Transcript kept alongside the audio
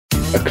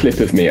a clip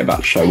of me at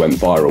that show went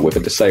viral with a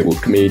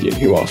disabled comedian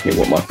who asked me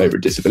what my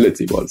favourite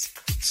disability was.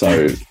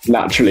 So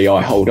naturally,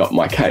 I hold up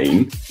my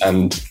cane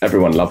and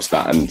everyone loves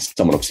that. And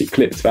someone obviously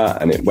clipped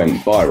that and it went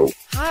viral.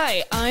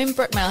 Hi, I'm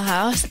Brooke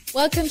Melhouse.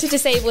 Welcome to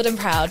Disabled and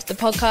Proud, the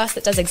podcast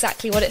that does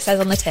exactly what it says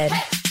on the tin.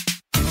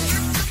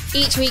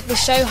 Each week, the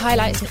show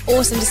highlights an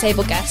awesome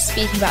disabled guest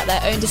speaking about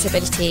their own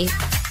disability,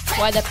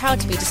 why they're proud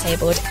to be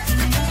disabled,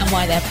 and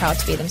why they're proud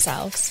to be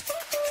themselves.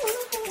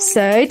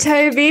 So,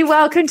 Toby,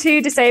 welcome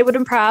to Disabled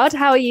and Proud.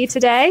 How are you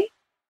today?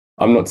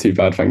 I'm not too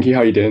bad, thank you.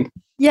 How are you doing?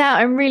 Yeah,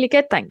 I'm really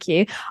good, thank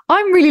you.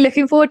 I'm really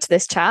looking forward to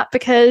this chat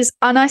because,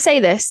 and I say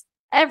this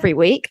every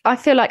week, I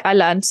feel like I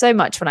learn so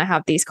much when I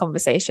have these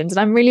conversations, and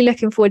I'm really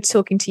looking forward to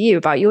talking to you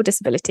about your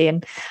disability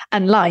and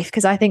life,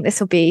 because I think this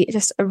will be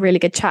just a really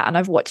good chat, and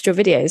I've watched your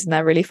videos and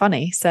they're really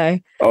funny. So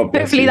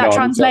hopefully that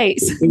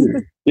translates.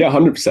 Yeah,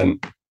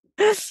 100%.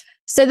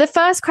 So the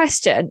first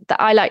question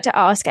that I like to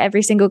ask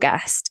every single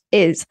guest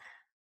is,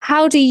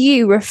 how do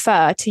you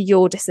refer to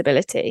your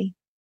disability?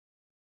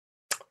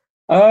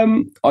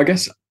 I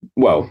guess,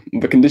 well,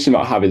 the condition that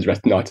I have is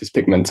retinitis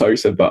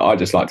pigmentosa, but I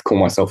just like to call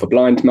myself a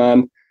blind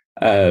man.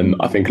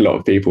 I think a lot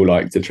of people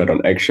like to tread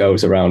on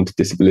eggshells around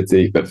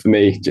disability, but for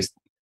me, just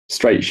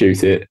straight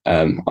shoot it.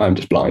 I'm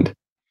just blind.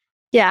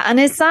 Yeah.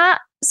 And is that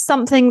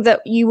something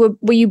that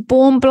were you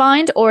born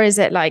blind, or is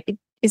it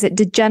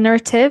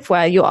degenerative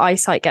where your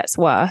eyesight gets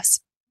worse?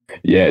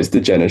 Yeah, it's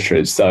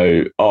degenerative.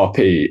 So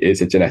RP is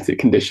a genetic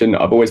condition.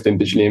 I've always been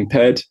visually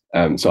impaired.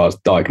 So I was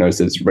diagnosed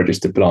as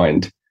registered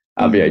blind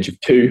at the age of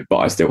 2, but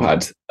I still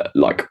had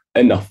like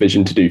enough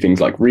vision to do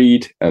things like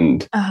read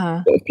and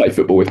play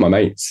football with my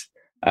mates.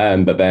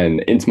 But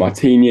then into my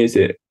teen years,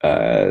 it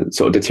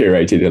sort of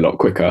deteriorated a lot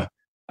quicker.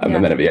 And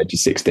then at the age of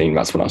 16,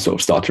 that's when I sort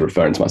of started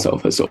referring to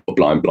myself as sort of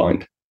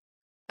blind.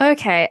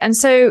 Okay. And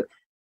so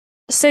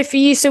for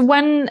you, so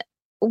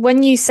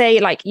when you say,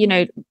 like, you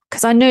know,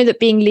 because I know that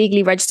being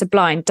legally registered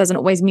blind doesn't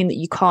always mean that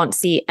you can't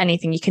see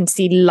anything. You can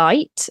see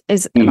light,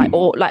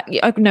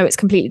 I know it's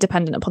completely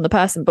dependent upon the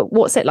person, but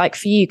what's it like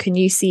for you? Can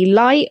you see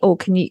light, or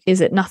is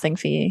it nothing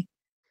for you?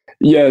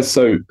 Yeah,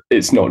 so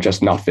it's not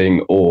just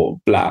nothing or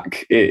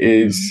black. It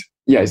is,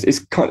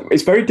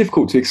 it's very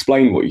difficult to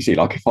explain what you see.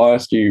 Like if I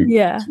asked you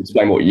to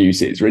explain what you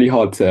see, it's really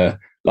hard to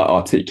like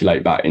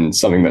articulate that in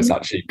something that's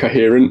actually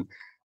coherent.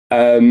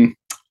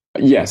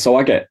 So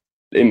I get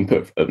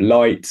input of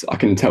light. I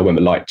can tell when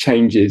the light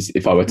changes.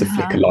 If I were to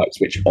flick a light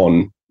switch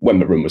on when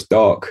the room was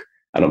dark,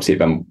 and obviously if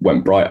then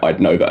went bright, I'd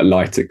know that a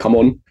light had come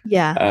on.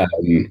 I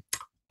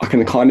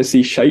can kind of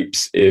see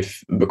shapes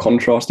if the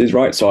contrast is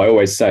right. So I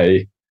always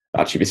say,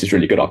 actually, this is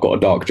really good, I've got a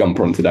dark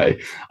jumper on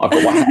today. I've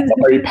got my hands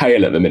very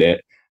pale at the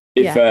minute.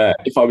 If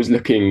I was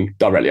looking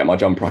directly at my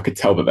jumper, I could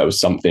tell that there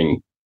was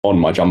something on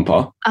my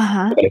jumper.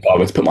 But if I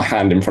were to put my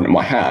hand in front of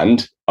my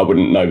hand, I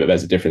wouldn't know that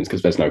there's a difference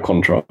because there's no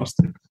contrast.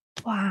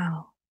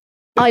 Wow.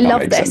 I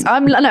love this.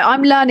 I'm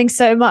learning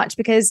so much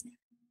because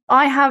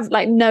I have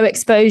like no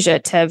exposure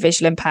to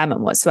visual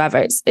impairment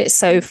whatsoever. It's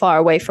so far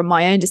away from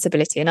my own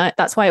disability, and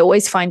that's why I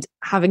always find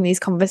having these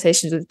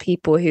conversations with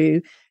people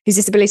whose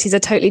disabilities are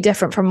totally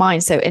different from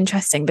mine so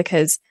interesting,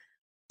 because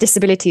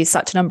disability is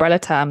such an umbrella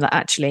term that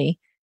actually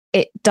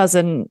it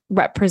doesn't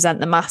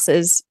represent the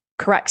masses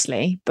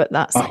correctly, but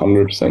that's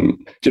 100%.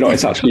 Do you know,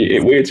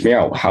 it weirds me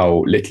out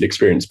how little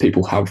experience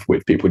people have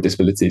with people with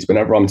disabilities.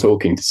 Whenever I'm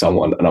talking to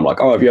someone and I'm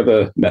like, oh, have you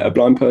ever met a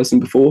blind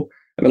person before?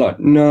 And they're like,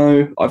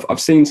 no,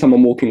 I've seen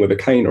someone walking with a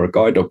cane or a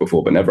guide dog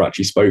before, but never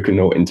actually spoken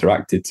or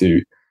interacted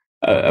to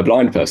a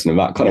blind person. And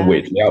that kind of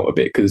weirds me out a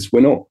bit, because we're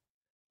not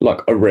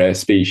like a rare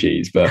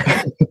species, but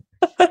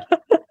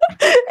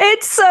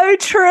it's so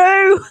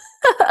true.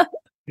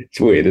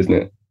 It's weird, isn't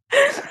it?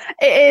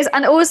 It is.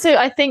 And also,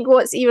 I think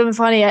what's even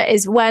funnier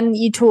is when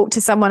you talk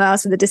to someone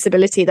else with a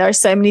disability, there are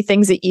so many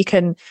things that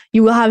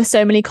you will have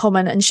so many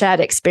common and shared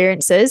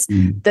experiences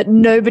that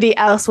nobody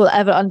else will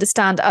ever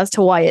understand as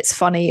to why it's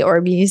funny or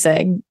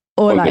amusing.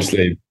 Or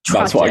obviously,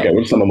 that's what I get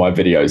with some of my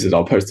videos, is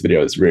I'll post a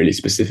video that's really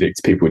specific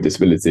to people with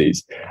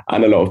disabilities,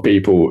 and a lot of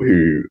people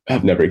who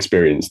have never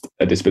experienced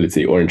a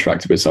disability or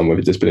interacted with someone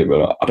with a disability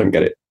will like, I don't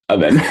get it.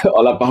 And then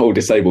I'll have the whole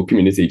disabled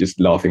community just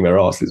laughing their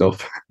asses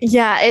off.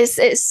 Yeah,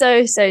 it's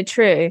so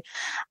true.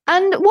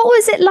 And what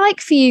was it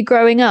like for you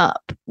growing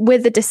up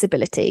with a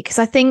disability? Because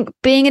I think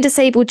being a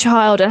disabled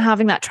child and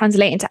having that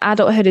translate into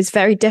adulthood is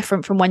very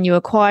different from when you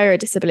acquire a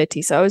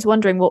disability. So I was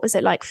wondering, what was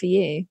it like for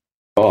you?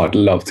 Oh, I'd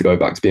love to go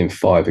back to being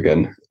 5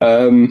 again.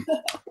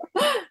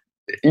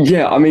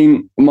 Yeah, I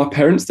mean, my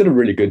parents did a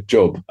really good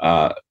job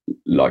at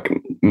like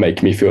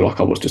making me feel like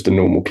I was just a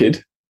normal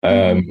kid.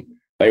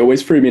 They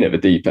always threw me in at the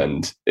deep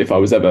end. If I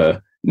was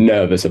ever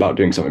nervous about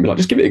doing something, be like,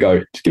 just give it a go.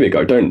 Just give it a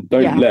go. Don't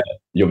let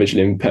your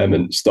visual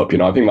impairment stop you.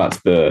 And I think that's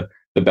the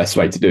best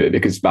way to do it,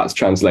 because that's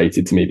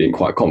translated to me being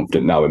quite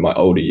confident now in my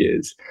older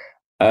years.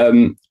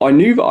 I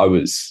knew that I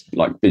was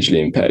like visually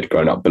impaired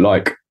growing up, but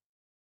like,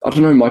 I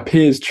don't know, my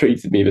peers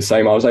treated me the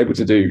same. I was able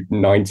to do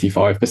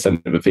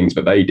 95% of the things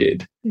that they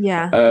did.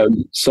 Yeah.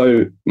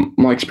 So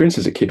my experience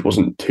as a kid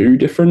wasn't too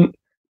different,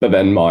 but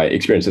then my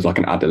experience as like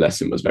an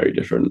adolescent was very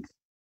different.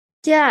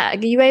 Yeah,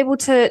 are you able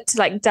to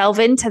like delve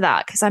into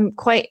that? Because I'm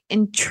quite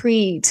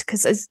intrigued.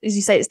 Because as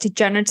you say, it's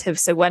degenerative.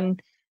 So when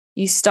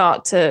you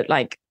start to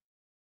like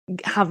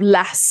have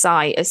less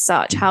sight as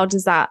such, how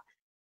does that,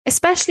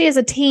 especially as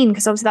a teen,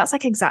 because obviously that's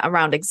like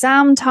around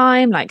exam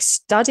time, like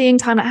studying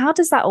time, like how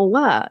does that all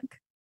work?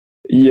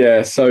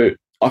 Yeah, so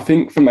I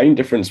think the main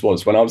difference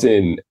was when I was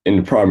in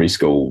primary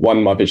school,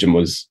 one, my vision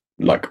was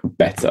like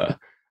better.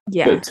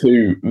 Yeah. But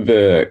two,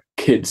 the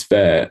kids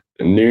there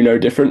knew no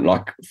different.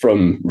 Like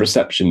from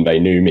reception, they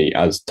knew me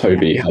as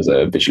Toby has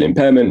a visual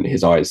impairment.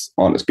 His eyes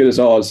aren't as good as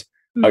ours.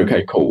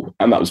 Okay, cool.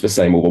 And that was the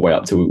same all the way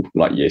up to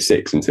like year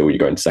 6 until you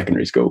go into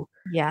secondary school.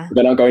 Yeah.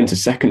 Then I go into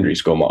secondary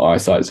school, my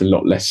eyesight is a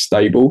lot less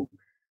stable.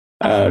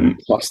 I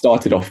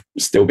started off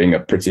still being a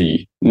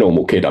pretty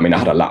normal kid. I mean, I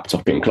had a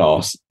laptop in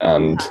class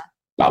and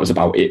that was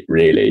about it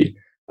really.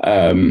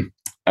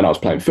 And I was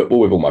playing football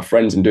with all my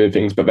friends and doing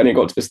things, but then it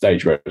got to the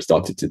stage where it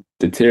started to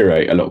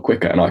deteriorate a lot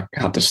quicker and I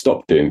had to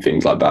stop doing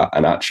things like that.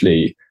 And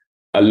actually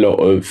a lot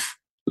of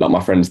like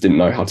my friends didn't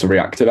know how to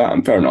react to that.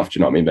 And fair enough, do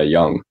you know what I mean? They're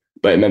young,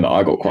 but it meant that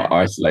I got quite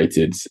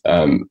isolated,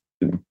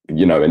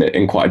 you know,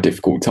 in quite a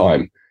difficult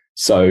time.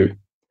 So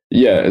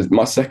yeah,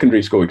 my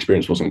secondary school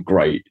experience wasn't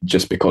great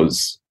just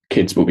because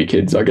kids will be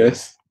kids, I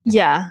guess.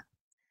 Yeah.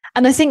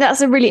 And I think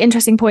that's a really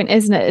interesting point,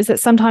 isn't it? Is that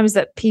sometimes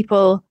that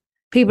people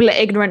are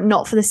ignorant,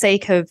 not for the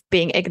sake of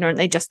being ignorant,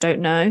 they just don't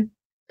know.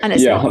 And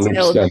it's not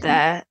still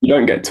there. You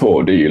don't get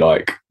taught, do you?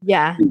 Like,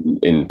 yeah,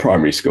 in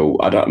primary school,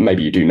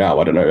 maybe you do now.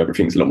 I don't know.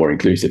 Everything's a lot more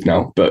inclusive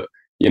now. But,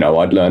 you know,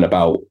 I'd learn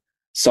about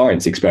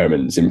science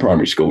experiments in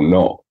primary school,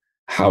 not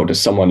how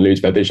does someone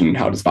lose their vision?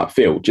 How does that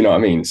feel? Do you know what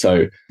I mean?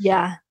 So,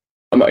 yeah,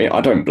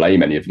 I don't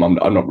blame any of them.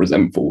 I'm not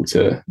resentful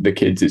to the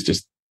kids. It's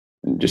just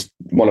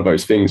one of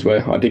those things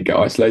where I did get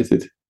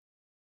isolated.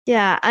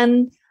 Yeah.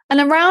 And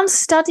around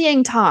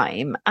studying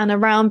time and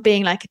around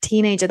being like a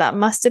teenager, that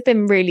must have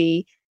been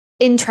really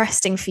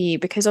interesting for you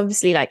because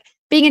obviously like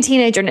being a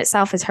teenager in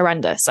itself is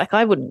horrendous. Like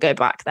I wouldn't go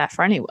back there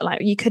for anyone.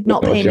 Like you could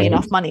not pay me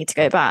enough money to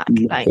go back.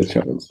 Like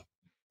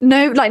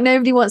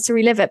nobody wants to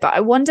relive it. But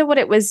I wonder what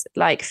it was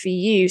like for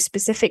you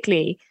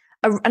specifically.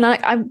 And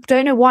I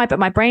don't know why, but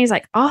my brain is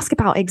like, ask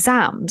about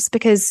exams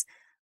because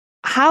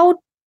how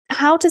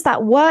does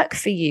that work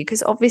for you?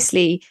 Because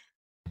obviously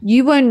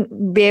you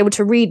won't be able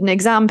to read an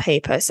exam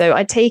paper. So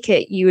I take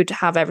it you would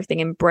have everything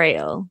in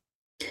Braille.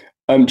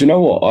 Do you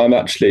know what? I'm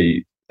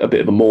actually a bit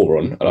of a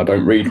moron and I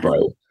don't read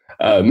Braille.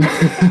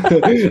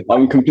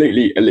 I'm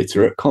completely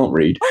illiterate, can't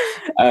read.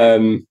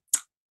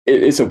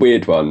 It's a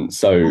weird one.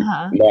 So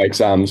my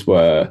exams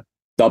were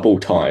double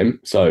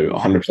time, so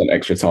 100%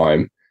 extra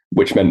time,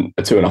 which meant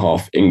a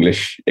 2.5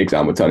 English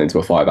exam would turn into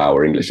a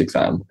 5-hour English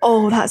exam.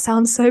 Oh, that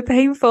sounds so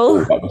painful.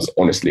 Oh, that was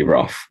honestly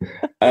rough.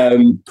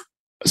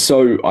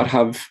 So I'd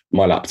have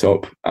my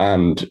laptop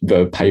and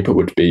the paper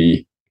would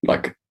be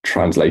like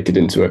translated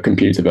into a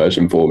computer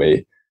version for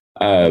me,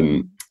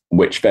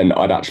 which then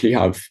I'd actually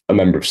have a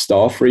member of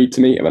staff read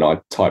to me and then I'd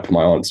type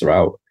my answer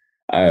out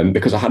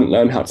because I hadn't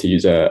learned how to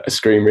use a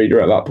screen reader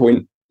at that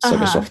point. So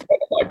the software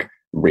like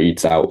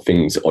reads out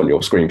things on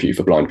your screen for you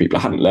for blind people.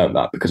 I hadn't learned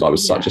that because I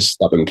was such a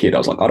stubborn kid. I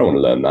was like, I don't want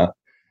to learn that.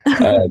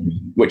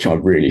 Which I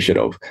really should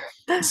have.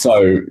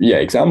 So yeah,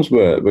 exams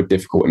were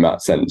difficult in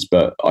that sense,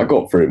 but I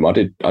got through them. I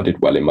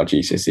did well in my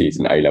GCSEs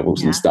and A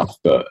levels and stuff,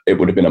 but it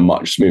would have been a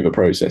much smoother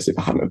process if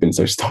I hadn't have been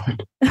so stubborn.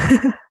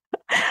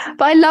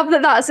 But I love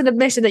that that's an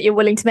admission that you're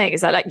willing to make.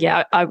 Is that like,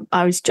 yeah,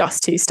 I was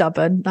just too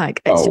stubborn.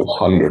 Like,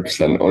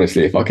 100%.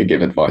 Honestly, if I could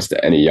give advice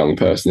to any young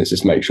person, it's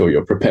just make sure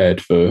you're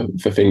prepared for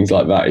things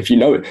like that. If you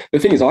know it, the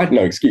thing is, I had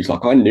no excuse.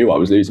 Like I knew I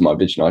was losing my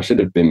vision. I should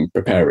have been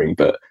preparing,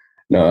 but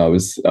no, I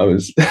was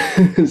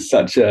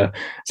such a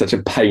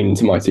pain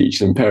to my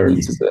teachers and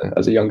parents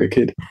as a younger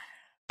kid.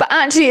 But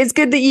actually, it's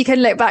good that you can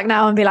look back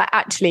now and be like,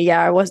 actually,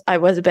 yeah, I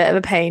was a bit of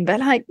a pain, but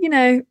like, you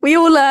know, we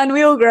all learn,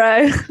 we all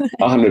grow.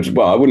 100.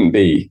 Well, I wouldn't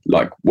be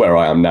like where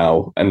I am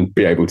now and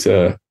be able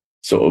to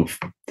sort of,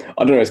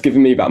 I don't know, it's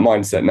given me that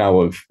mindset now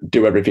of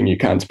do everything you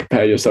can to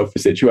prepare yourself for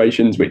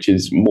situations, which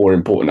is more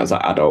important as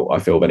an adult, I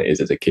feel, than it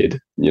is as a kid.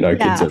 You know,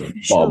 kids are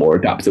far more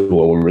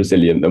adaptable and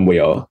resilient than we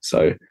are.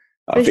 So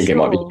I think it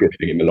might be a good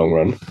thing in the long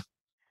run.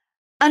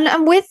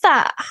 And with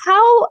that,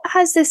 how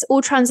has this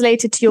all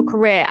translated to your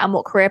career and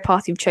what career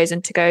path you've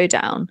chosen to go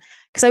down?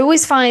 Because I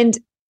always find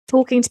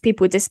talking to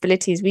people with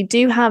disabilities, we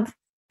do have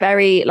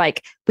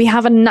we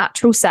have a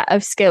natural set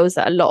of skills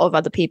that a lot of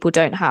other people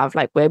don't have.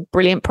 Like we're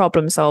brilliant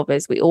problem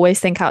solvers. We always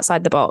think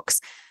outside the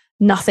box.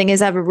 Nothing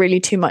is ever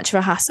really too much of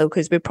a hassle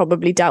because we've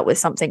probably dealt with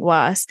something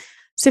worse.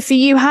 So for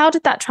you, how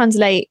did that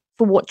translate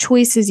for what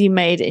choices you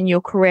made in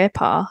your career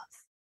path?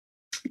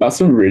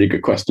 That's a really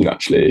good question,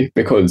 actually,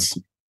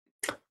 because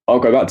I'll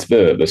go back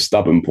to the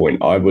stubborn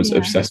point. I was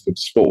obsessed with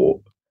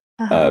sport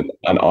and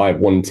I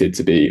wanted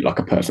to be like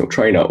a personal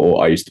trainer,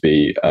 or I used to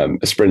be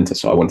a sprinter.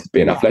 So I wanted to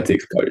be an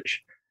athletics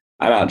coach.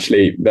 And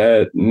actually,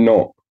 they're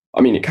not,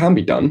 I mean, it can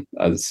be done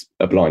as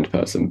a blind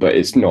person, but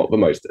it's not the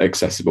most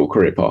accessible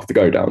career path to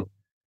go down.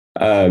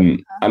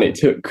 And it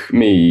took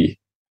me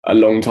a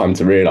long time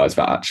to realize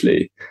that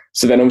actually.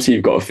 So then obviously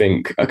you've got to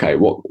think, okay,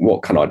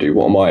 what can I do?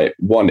 What am I,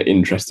 one,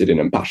 interested in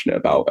and passionate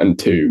about? And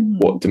two,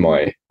 what do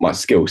my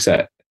skill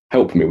set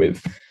help me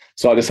with?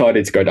 So I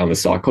decided to go down the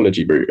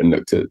psychology route and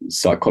looked at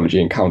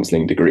psychology and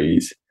counselling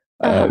degrees.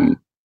 And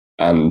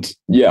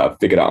yeah, I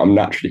figured out I'm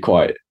naturally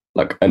quite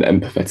like an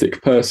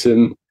empathetic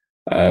person,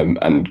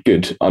 and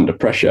good under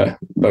pressure,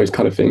 those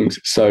kind of things.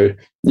 So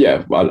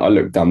yeah, I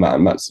looked down that,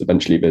 and that's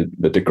eventually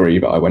the degree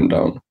that I went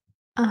down.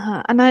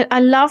 And I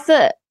love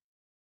that.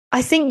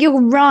 I think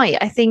you're right.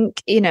 I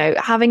think,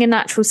 having a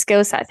natural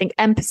skill set, I think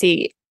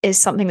empathy is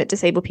something that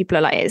disabled people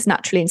are like, it's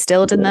naturally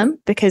instilled in them,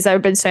 because there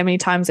have been so many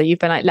times where you've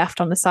been like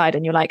left on the side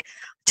and you're like,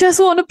 just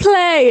want to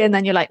play. And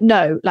then you're like,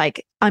 no,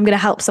 like I'm going to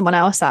help someone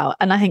else out.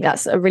 And I think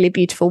that's a really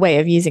beautiful way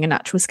of using a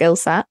natural skill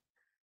set.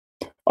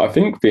 I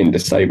think being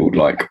disabled,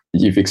 like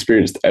you've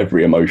experienced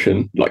every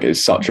emotion, like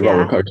it's such a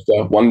roller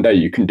coaster. One day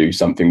you can do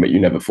something that you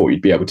never thought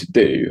you'd be able to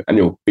do, and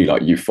you'll be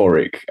like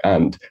euphoric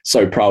and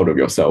so proud of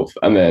yourself.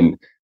 And then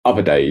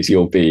other days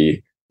you'll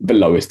be the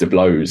lowest of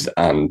lows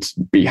and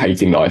be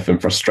hating life and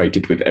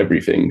frustrated with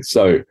everything.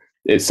 So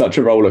it's such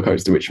a roller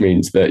coaster, which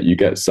means that you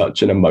get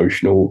such an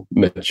emotional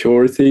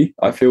maturity,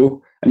 I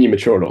feel, and you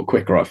mature a lot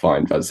quicker. I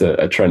find that's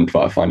a trend that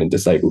I find in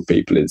disabled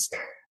people is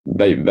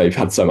they've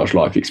had so much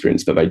life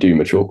experience that they do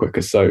mature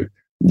quicker. So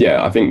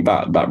yeah, I think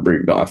that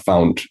route that I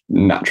found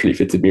naturally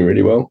fitted me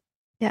really well.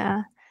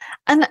 Yeah.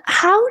 And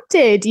how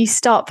did you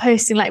start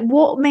posting? Like,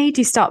 what made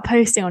you start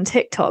posting on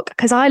TikTok?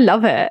 Because I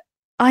love it.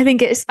 I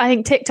think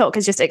TikTok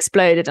has just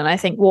exploded, and I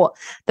think what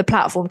the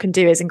platform can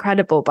do is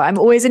incredible. But I'm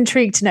always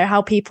intrigued to know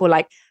how people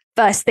like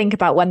first think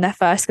about when they're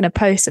first going to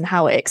post and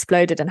how it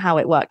exploded and how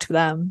it worked for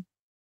them.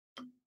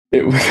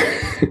 It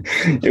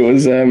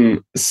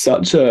was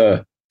such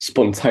a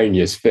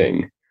spontaneous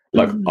thing.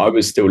 Like I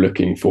was still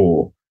looking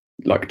for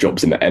like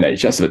jobs in the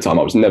NHS at the time.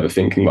 I was never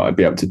thinking that I'd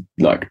be able to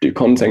like do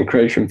content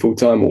creation full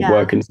time or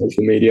work in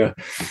social media.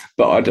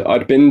 But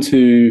I'd been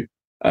to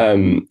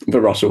the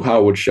Russell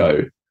Howard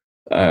show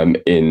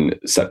in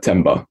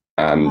September,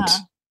 and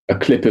a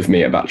clip of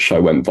me at that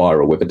show went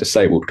viral with a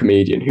disabled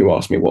comedian who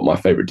asked me what my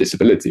favorite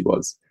disability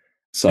was.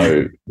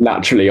 So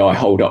naturally I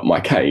hold up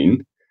my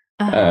cane,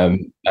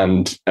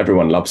 and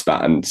everyone loves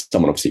that, and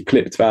someone obviously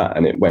clipped that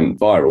and it went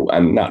viral.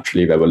 And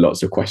naturally there were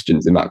lots of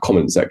questions in that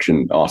comment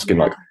section asking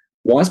like,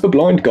 why is the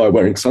blind guy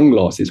wearing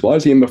sunglasses? Why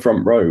is he in the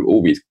front row?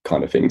 All these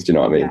kind of things, do you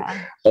know what I mean?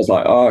 I was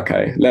like, oh,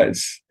 okay,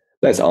 let's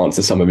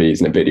answer some of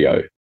these in a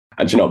video.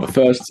 And you know,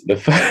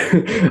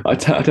 I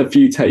had a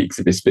few takes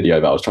of this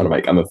video that I was trying to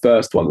make, and the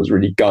first one was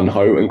really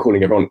gun-ho and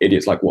calling everyone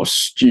idiots, like, what a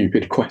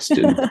stupid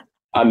question.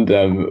 And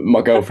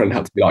my girlfriend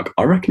had to be like,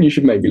 I reckon you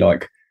should maybe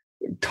like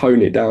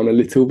tone it down a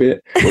little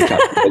bit, which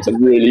was a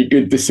really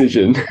good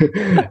decision.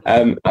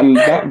 And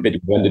that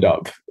video ended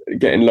up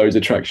getting loads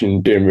of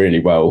traction, doing really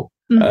well.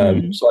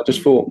 So I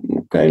just thought,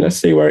 okay, let's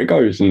see where it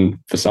goes. And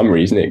for some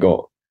reason it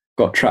got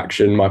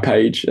traction, my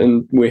page,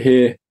 and we're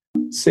here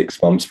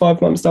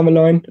 5 months down the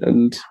line,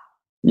 and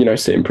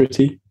sitting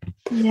pretty.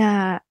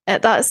 Yeah,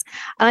 and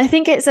I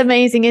think it's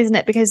amazing, isn't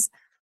it? Because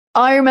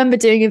I remember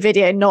doing a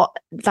video not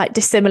like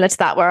dissimilar to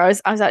that, where I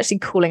was actually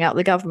calling out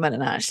the government,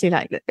 and actually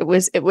like it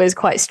was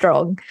quite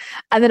strong.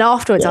 And then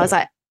afterwards I was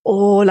like,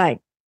 oh,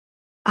 like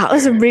that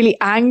was a really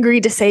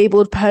angry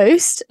disabled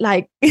post,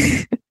 like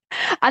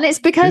and it's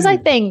because I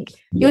think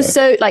you're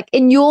so like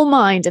in your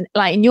mind and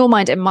like in your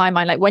mind, in my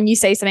mind, like when you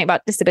say something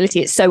about disability,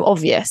 it's so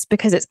obvious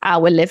because it's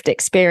our lived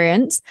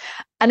experience,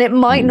 and it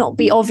might not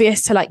be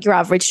obvious to like your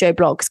average Joe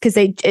Bloggs because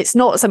it's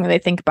not something they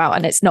think about,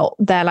 and it's not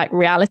their like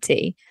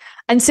reality.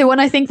 And so when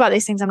I think about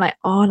these things, I'm like,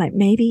 oh, like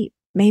maybe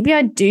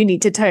I do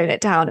need to tone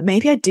it down, and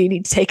maybe I do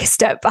need to take a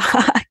step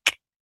back.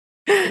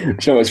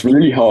 It's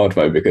really hard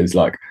though, because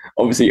like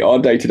obviously our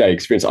day-to-day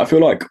experience, I feel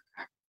like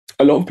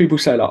a lot of people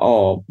say like,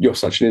 oh, you're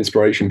such an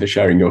inspiration for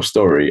sharing your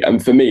story.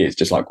 And for me, it's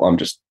just like, well, I'm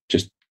just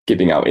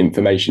giving out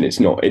information. It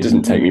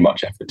doesn't take me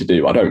much effort to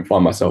do. I don't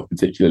find myself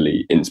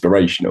particularly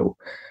inspirational.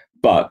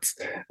 But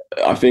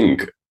I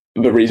think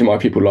the reason why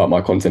people like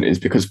my content is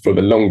because for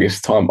the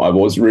longest time, I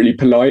was really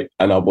polite,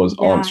 and I was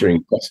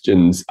answering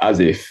questions as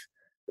if,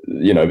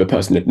 the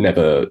person had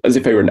never, as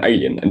if they were an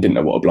alien and didn't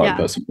know what a blind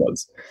person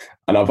was.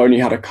 And I've only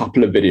had a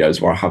couple of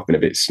videos where I have been a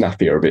bit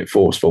snappy or a bit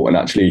forceful, and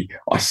actually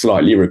I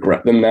slightly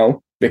regret them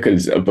now,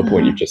 because of the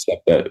point you've just said,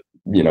 that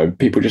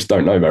people just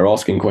don't know. They're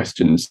asking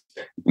questions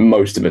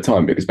most of the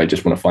time because they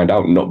just want to find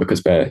out, not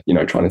because they're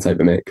trying to take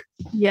the mic.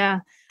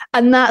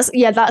 And that's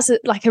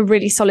like a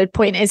really solid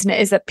point, isn't it?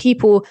 Is that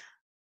people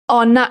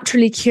are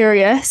naturally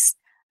curious,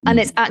 and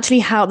it's actually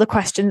how the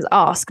questions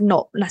asked,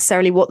 not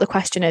necessarily what the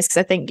question is. Because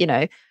I think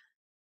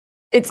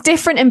it's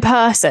different in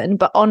person,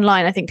 but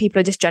online I think people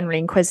are just generally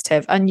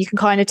inquisitive, and you can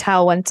kind of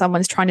tell when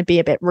someone's trying to be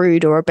a bit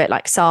rude or a bit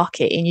like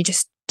sarky, and you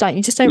just don't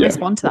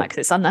respond to that because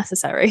it's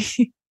unnecessary.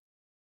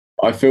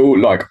 I feel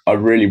like I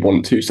really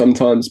want to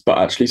sometimes, but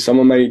actually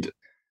someone made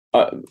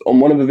on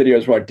one of the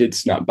videos where I did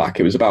snap back,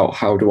 it was about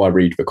how do I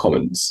read the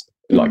comments?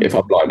 Like if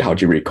I'm blind, how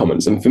do you read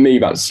comments? And for me,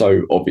 that's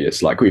so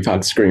obvious. Like we've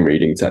had screen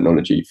reading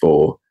technology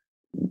for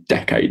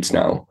decades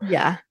now.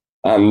 Yeah.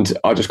 And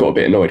I just got a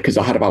bit annoyed because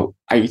I had about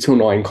 8 or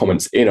 9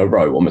 comments in a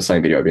row on the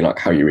same video being like,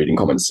 how are you reading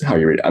comments? How are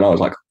you reading? And I was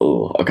like,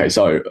 oh, okay.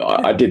 So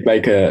I did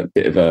make a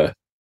bit of a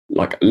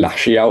like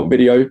lashy out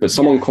video, but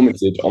someone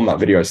commented on that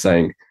video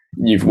saying,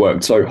 you've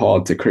worked so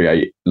hard to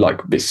create like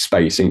this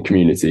space and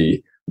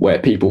community where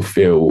people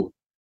feel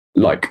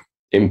like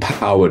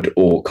empowered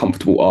or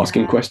comfortable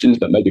asking questions,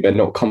 but maybe they're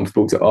not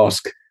comfortable to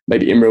ask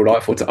maybe in real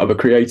life or to other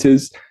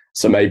creators.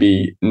 So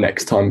maybe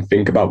next time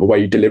think about the way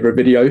you deliver a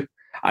video.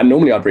 And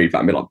normally I'd read that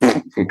and be like,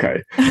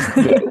 okay.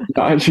 But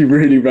that actually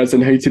really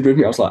resonated with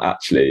me. I was like,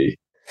 actually,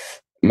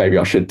 maybe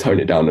I should tone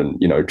it down and,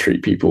 you know,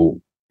 treat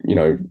people, you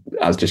know,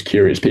 as just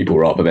curious people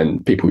rather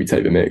than people who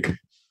take the mick.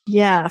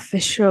 Yeah, for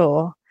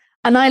sure.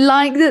 And I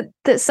like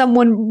that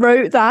someone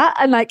wrote that,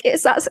 and like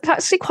that's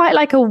actually quite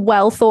like a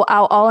well thought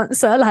out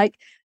answer. Like,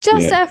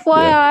 just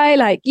FYI,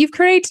 like you've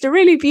created a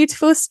really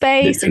beautiful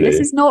space, and this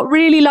is not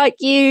really like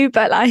you,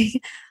 but like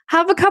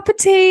have a cup of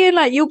tea and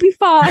like you'll be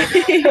fine.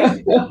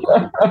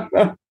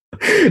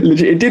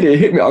 Legit, it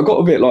hit me. I got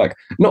a bit like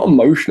not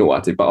emotional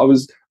at it, but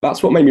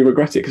that's what made me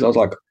regret it, because I was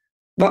like,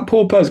 that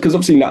poor person, because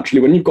obviously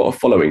naturally when you've got a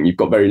following, you've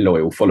got very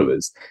loyal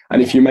followers,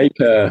 and if you make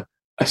a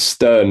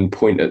stern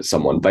point at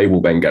someone, they will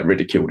then get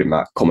ridiculed in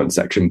that comment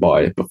section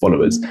by the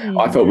followers.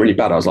 I felt really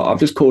bad. I was like, I've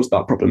just caused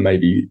that problem.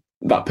 Maybe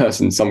that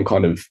person some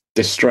kind of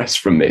distress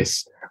from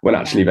this, when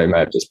actually they may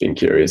have just been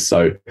curious.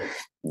 So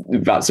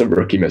that's a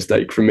rookie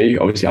mistake from me.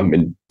 Obviously, I haven't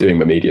been doing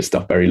the media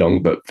stuff very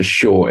long, but for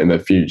sure in the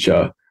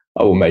future,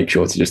 I will make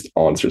sure to just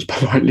answer as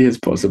politely as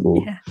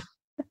possible.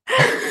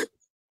 Yeah.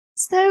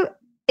 So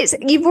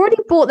you've already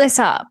brought this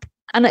up.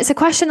 And it's a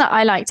question that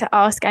I like to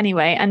ask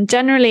anyway. And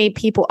generally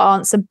people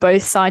answer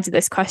both sides of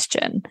this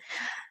question.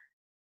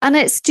 And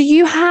it's, do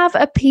you have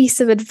a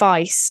piece of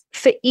advice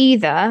for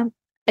either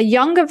a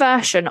younger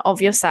version of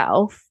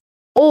yourself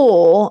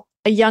or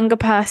a younger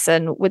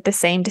person with the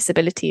same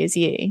disability as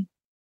you?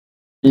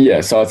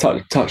 Yeah, so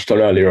I touched on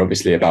earlier,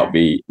 obviously, about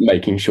the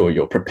making sure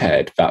you're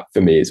prepared. That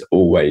for me is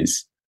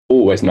always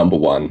number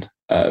one.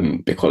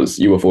 Because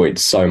you avoid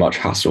so much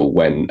hassle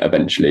when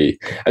eventually,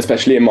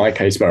 especially in my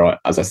case where,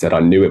 as I said,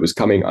 I knew it was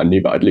coming. I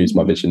knew that I'd lose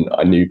my vision.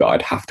 I knew that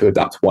I'd have to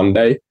adapt one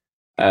day.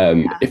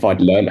 If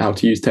I'd learned how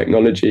to use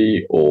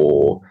technology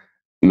or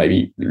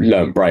maybe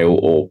learn Braille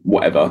or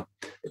whatever,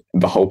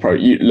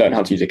 you learn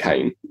how to use a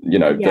cane, you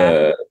know,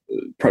 the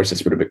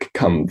process would have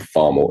become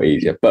far more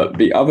easier. But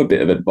the other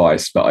bit of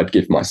advice that I'd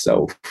give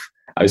myself,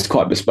 and it's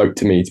quite bespoke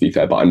to me, to be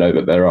fair, but I know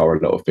that there are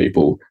a lot of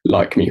people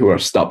like me who are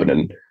stubborn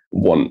and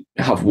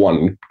have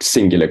one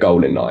singular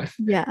goal in life.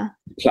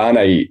 Plan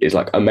A is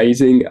like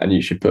amazing, and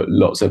you should put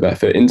lots of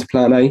effort into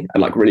plan A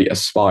and like really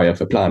aspire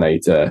for plan A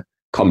to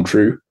come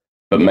true,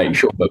 but make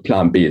sure that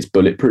plan B is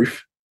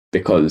bulletproof,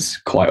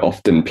 because quite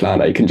often plan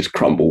A can just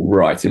crumble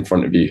right in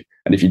front of you,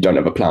 and if you don't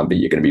have a plan B,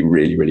 you're going to be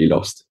really, really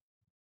lost.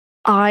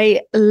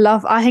 I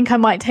think I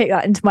might take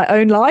that into my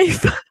own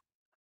life.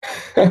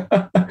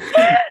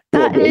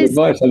 That is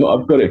advice.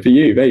 I've got it for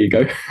you. There you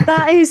go.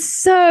 That is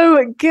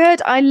so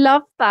good. I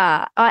love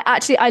that.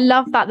 I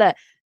love that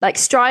like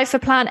strive for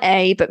plan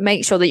A, but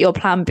make sure that your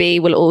plan B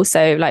will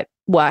also like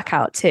work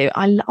out too.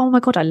 Oh my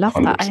God, I love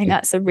 100%. That. I think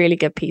that's a really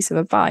good piece of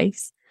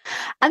advice.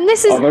 And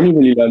I've only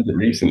really learned it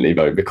recently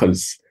though,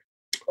 because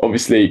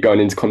obviously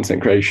going into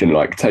content creation,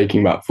 like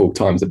taking that full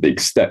time is a big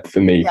step for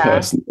me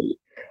personally.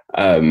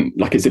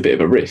 Like it's a bit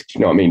of a risk,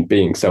 you know what I mean?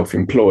 Being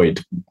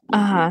self-employed,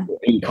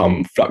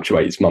 income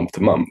fluctuates month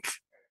to month.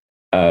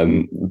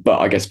 But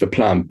I guess for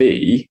plan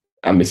B,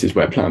 and this is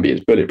where plan B is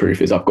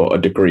bulletproof, is I've got a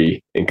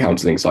degree in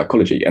counselling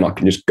psychology, and I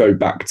can just go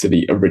back to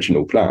the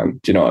original plan.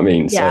 Do you know what I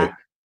mean? Yeah. So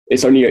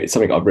it's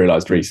something I've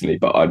realised recently,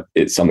 but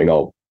it's something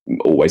I'll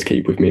always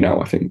keep with me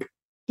now, I think.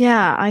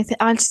 Yeah,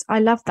 I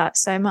love that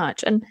so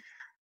much. And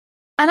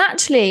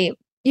actually,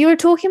 you were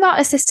talking about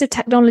assistive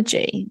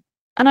technology,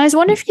 and I was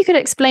wondering if you could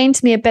explain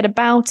to me a bit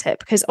about it,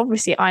 because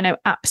obviously I know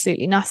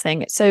absolutely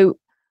nothing. So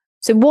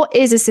what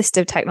is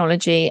assistive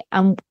technology,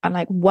 and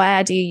like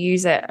where do you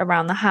use it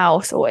around the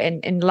house or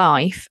in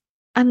life?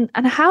 And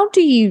how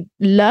do you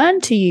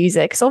learn to use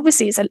it? Because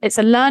obviously it's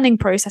a learning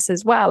process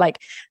as well. Like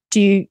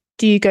do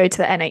you go to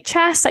the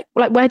NHS?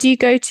 Like where do you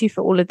go to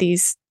for all of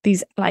these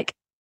like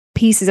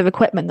pieces of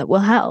equipment that will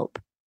help?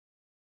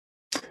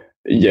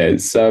 Yeah,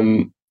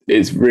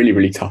 it's really,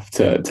 really tough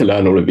to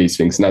learn all of these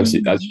things. And as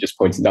you just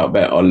pointed out,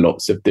 there are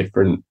lots of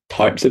different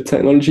types of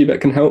technology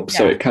that can help. Yeah.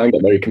 So it can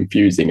get very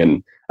confusing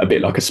and a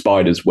bit like a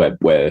spider's web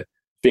where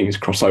things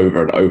cross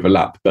over and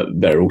overlap, but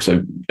they're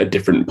also a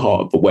different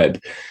part of the web.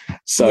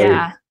 So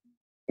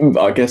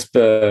I guess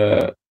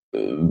the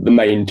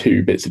main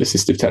two bits of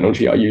assistive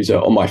technology I use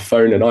are on my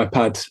phone and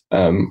iPad,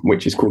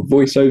 which is called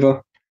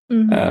VoiceOver.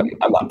 And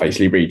that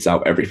basically reads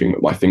out everything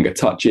that my finger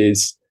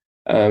touches.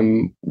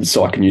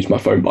 So I can use my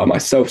phone by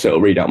myself, so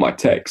it'll read out my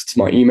texts,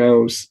 my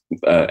emails,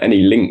 any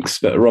links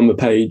that are on the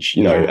page,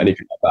 you know,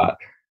 anything like that.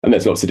 And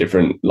there's lots of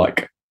different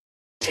like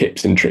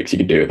tips and tricks you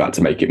can do with that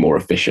to make it more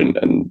efficient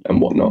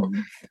and whatnot.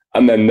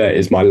 And then there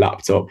is my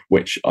laptop,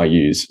 which I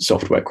use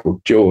software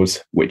called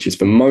JAWS, which is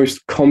the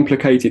most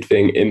complicated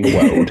thing in the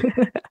world.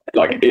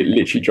 like it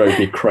literally drove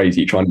me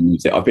crazy trying to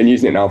use it. I've been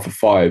using it now for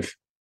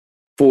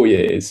 4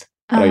 years.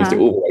 And I used it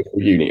all the way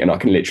through uni, and I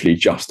can literally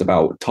just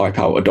about type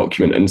out a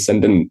document and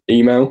send an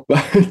email.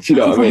 Do you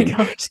know what I mean?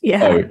 Gosh, yeah.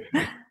 So,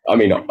 I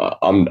mean,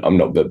 I'm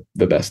not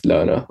the best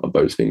learner of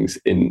those things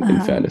in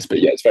fairness, but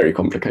yeah, it's very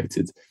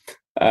complicated.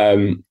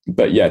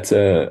 But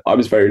yeah, I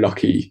was very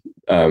lucky.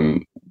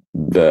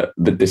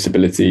 The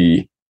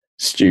disability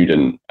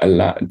student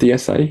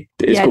DSA,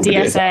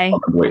 DSA,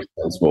 what it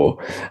stands for,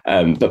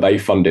 that they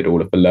funded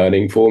all of the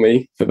learning for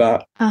me for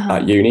that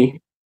at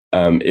uni.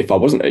 If I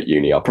wasn't at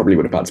uni, I probably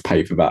would have had to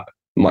pay for that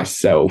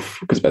myself,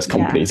 because there's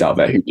companies out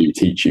there who do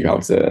teach you how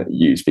to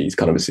use these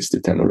kind of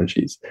assistive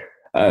technologies.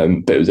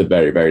 But it was a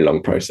very, very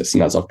long process.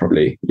 And as I've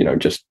probably,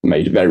 just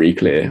made very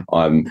clear,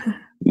 I'm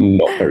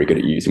not very good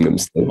at using them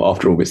still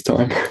after all this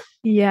time.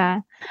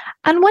 Yeah.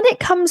 And when it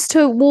comes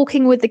to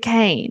walking with the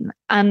cane,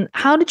 and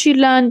how did you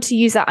learn to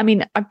use that? I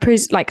mean,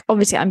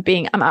 obviously I'm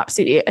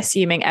absolutely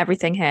assuming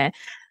everything here.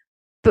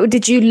 But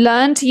did you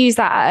learn to use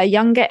that at a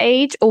younger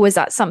age, or was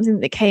that something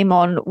that came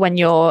on when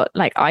your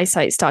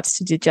eyesight started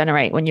to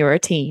degenerate when you were a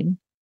teen?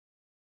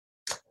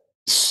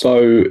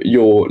 So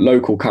your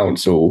local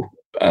council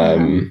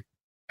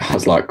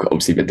has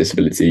obviously the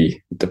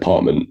disability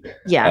department.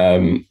 Yeah.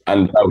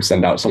 And they'll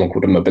send out someone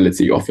called a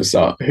mobility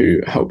officer who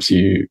helps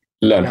you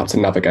learn how to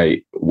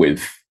navigate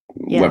with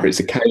whether it's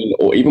a cane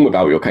or even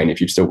without your cane, if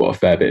you've still got a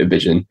fair bit of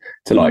vision,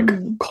 to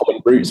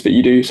common routes that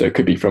you do. So it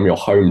could be from your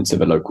home to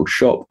the local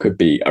shop, could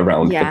be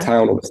around the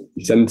town or the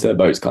city centre,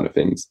 those kind of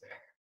things.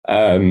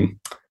 And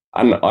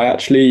I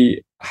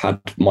actually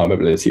had my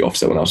mobility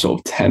officer when I was sort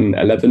of 10,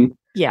 11.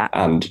 Yeah.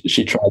 And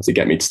she tried to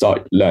get me to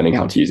start learning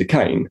how to use a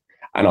cane.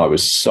 And I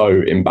was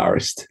so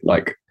embarrassed.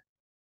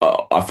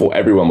 I thought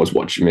everyone was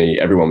watching me,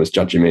 everyone was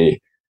judging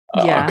me.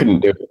 I couldn't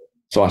do it.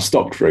 So I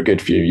stopped for a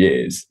good few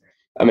years.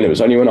 I mean, it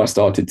was only when I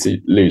started to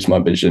lose my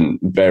vision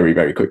very,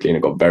 very quickly and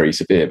it got very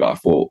severe that I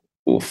thought,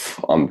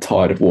 I'm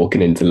tired of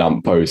walking into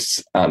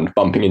lampposts and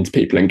bumping into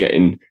people and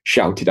getting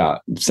shouted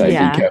at, say,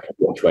 be careful,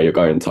 watch where you're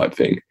going type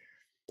thing.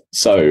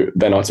 So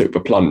then I took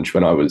the plunge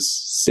when I was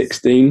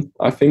 16,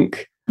 I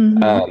think.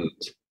 Mm-hmm.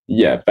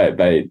 And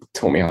they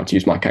taught me how to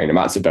use my cane. And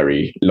that's a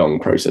very long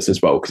process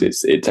as well,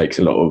 because it takes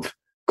a lot of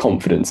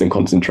confidence and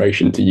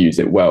concentration to use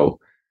it well.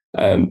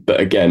 But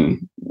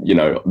again,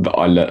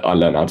 I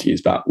learned how to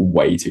use that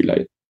way too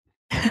late.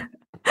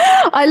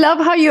 I love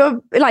how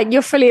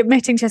you're fully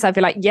admitting to yourself.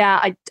 You're like,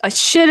 I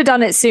should have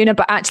done it sooner,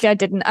 but actually I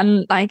didn't.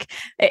 And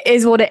it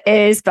is what it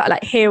is.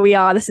 But here we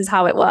are. This is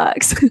how it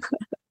works.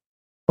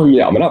 Oh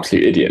yeah, I'm an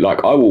absolute idiot.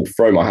 I will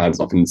throw my hands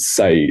up and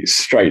say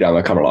straight down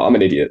the camera, I'm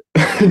an idiot.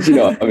 Do you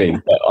know what I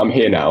mean? But I'm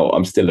here now.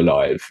 I'm still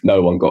alive.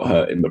 No one got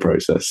hurt in the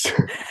process.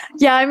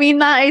 Yeah, I mean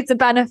that is the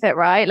benefit,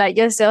 right?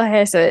 You're still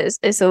here, so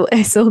it's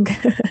all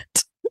good.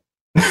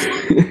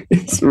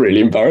 It's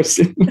really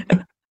embarrassing.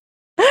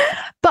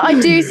 But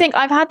I do think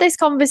I've had this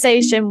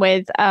conversation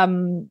with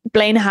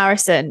Blaine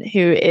Harrison,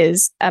 who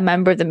is a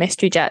member of the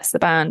Mystery Jets, the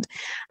band.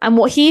 And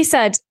what he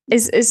said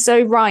is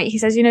so right. He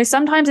says,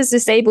 sometimes as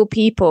disabled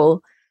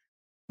people,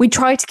 we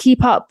try to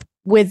keep up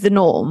with the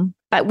norm.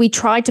 We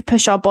try to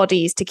push our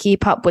bodies to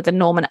keep up with the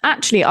norm. And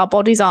actually, our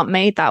bodies aren't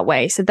made that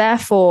way. So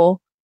therefore,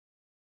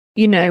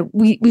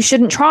 we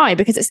shouldn't try,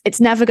 because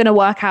it's never going to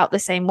work out the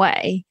same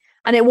way.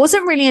 And it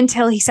wasn't really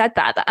until he said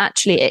that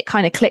actually it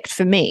kind of clicked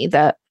for me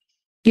that,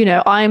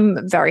 I'm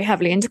very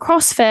heavily into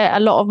CrossFit. A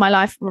lot of my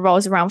life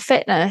revolves around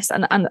fitness,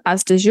 and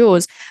as does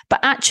yours.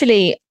 But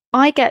actually,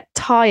 I get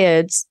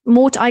tired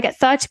more. I get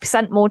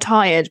 30% more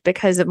tired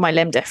because of my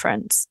limb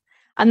difference.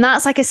 And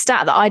that's a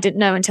stat that I didn't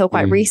know until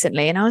quite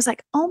recently. And I was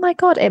like, oh my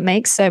God, it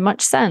makes so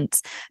much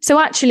sense. So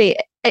actually,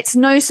 it's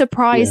no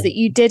surprise that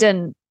you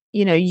didn't,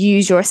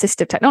 use your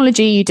assistive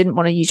technology. You didn't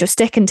want to use your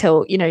stick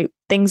until,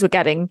 things were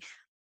getting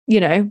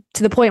to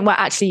the point where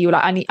actually you were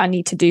like, I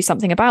need to do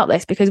something about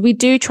this, because we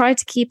do try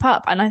to keep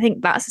up. And I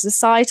think that's a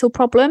societal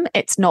problem.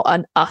 It's not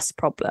an us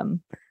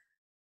problem.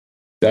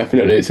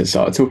 Definitely, it's a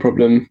societal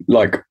problem.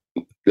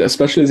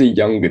 Especially as a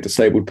younger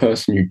disabled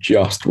person, you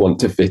just want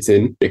to fit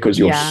in because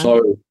you're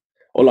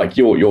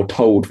you're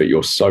told that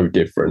you're so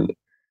different,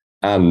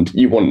 and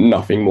you want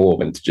nothing more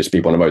than to just be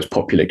one of those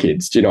popular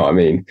kids. Do you know what I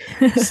mean?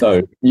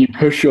 So you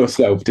push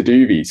yourself to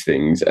do these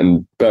things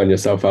and burn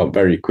yourself out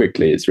very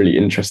quickly. It's really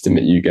interesting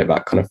that you get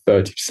that kind of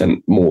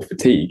 30% more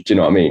fatigue. Do you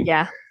know what I mean?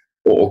 Yeah.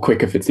 Or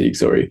quicker fatigue,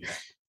 sorry.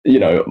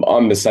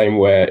 I'm the same,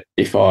 where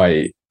if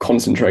I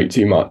concentrate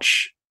too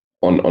much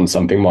on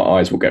something, my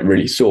eyes will get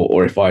really sore.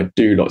 Or if I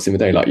do lots in the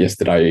day, like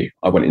yesterday,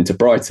 I went into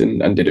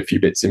Brighton and did a few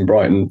bits in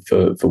Brighton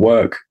for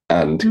work,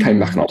 and came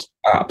back and I was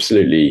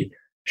absolutely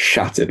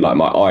shattered.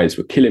 My eyes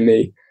were killing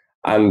me.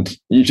 And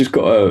you just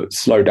got to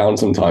slow down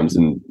sometimes.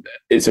 And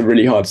it's a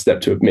really hard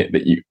step to admit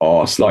that you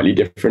are slightly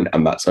different,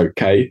 and that's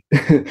okay.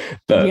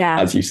 But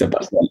as you said,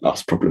 that's not an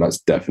us problem.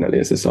 That's definitely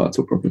a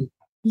societal problem.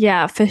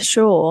 Yeah, for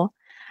sure.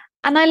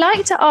 And I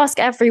like to ask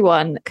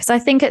everyone, because I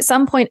think at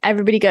some point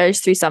everybody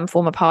goes through some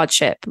form of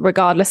hardship,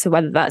 regardless of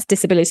whether that's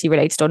disability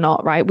related or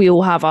not, right? We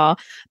all have our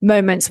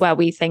moments where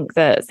we think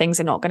that things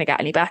are not going to get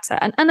any better.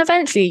 And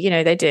eventually,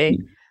 they do.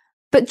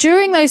 But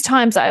during those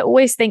times, I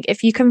always think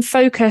if you can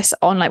focus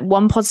on like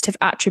one positive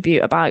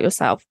attribute about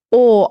yourself,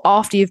 or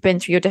after you've been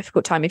through your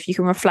difficult time, if you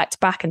can reflect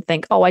back and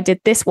think, oh, I did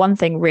this one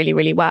thing really,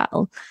 really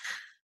well,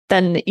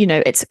 then, you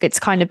know, it's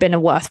kind of been a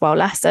worthwhile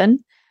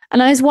lesson.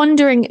 And I was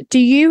wondering,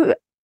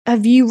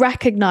 have you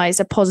recognized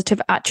a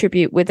positive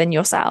attribute within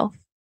yourself?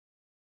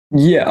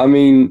 Yeah, I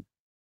mean,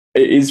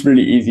 it is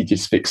really easy to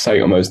just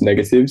fixate on those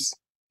negatives.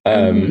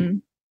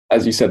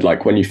 As you said,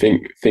 like when you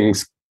think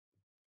things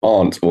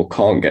aren't or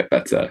can't get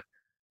better,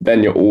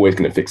 then you're always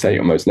going to fixate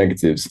on those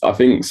negatives. I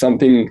think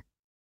something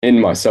in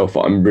myself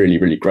that I'm really,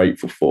 really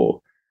grateful for,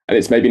 and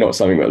it's maybe not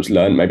something that was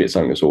learned, maybe it's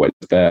something that's always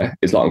there,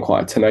 is like I'm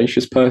quite a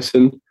tenacious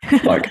person.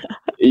 Like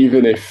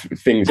even if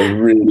things are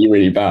really,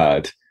 really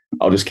bad,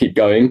 I'll just keep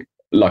going.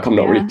 Like I'm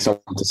not really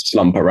someone to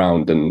slump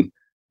around and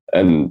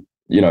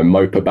you know,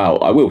 mope about.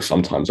 I will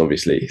sometimes,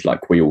 obviously,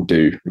 like we all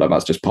do. Like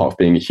that's just part of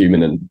being a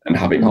human and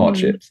having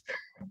hardships.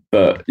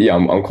 But yeah,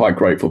 I'm quite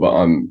grateful that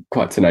I'm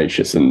quite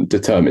tenacious and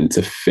determined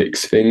to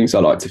fix things. I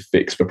like to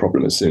fix the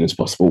problem as soon as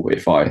possible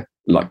if I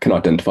can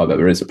identify that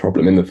there is a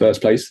problem in the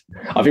first place.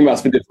 I think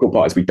that's the difficult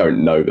part, is we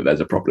don't know that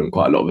there's a problem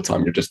quite a lot of the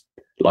time. You're just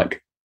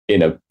like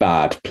in a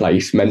bad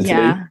place mentally.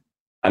 Yeah.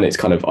 And it's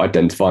kind of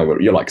identifying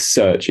what you're like,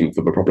 searching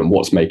for the problem.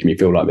 What's making me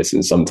feel like this?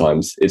 And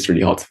sometimes it's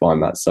really hard to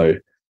find that. So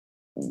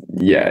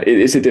yeah,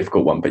 it's a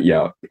difficult one, but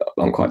yeah,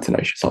 I'm quite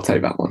tenacious. I'll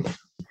take that one.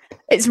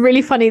 It's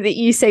really funny that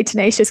you say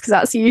tenacious, because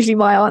that's usually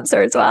my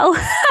answer as well.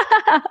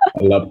 I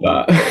love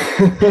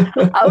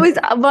that. I was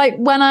like,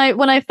 when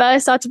I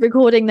first started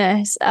recording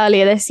this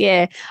earlier this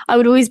year, I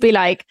would always be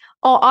like,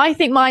 oh, I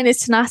think mine is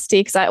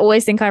tenacity, because I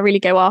always think I really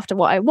go after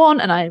what I want,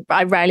 and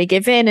I rarely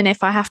give in. And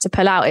if I have to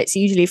pull out, it's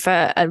usually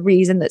for a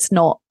reason that's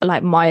not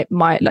like my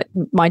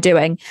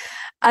doing.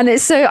 And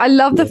it's so, I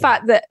love the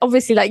fact that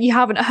obviously like you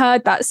haven't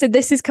heard that. So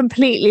this is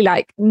completely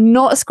like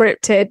not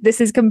scripted. This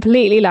is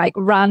completely like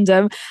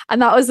random.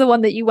 And that was the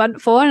one that you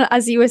went for. And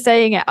as you were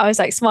saying it, I was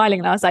like smiling,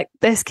 and I was like,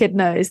 this kid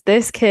knows.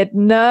 This kid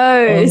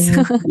knows.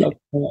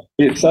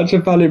 It's such a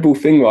valuable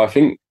thing. I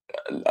think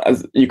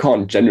as you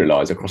can't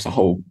generalize across a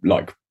whole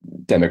like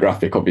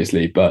demographic,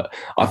 obviously, but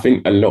I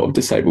think a lot of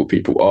disabled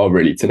people are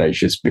really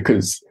tenacious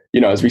because,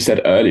 you know, as we said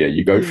earlier,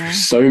 you go through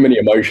so many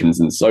emotions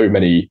and so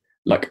many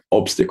like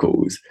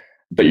obstacles,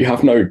 but you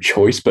have no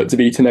choice but to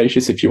be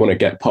tenacious if you want to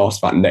get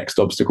past that next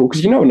obstacle,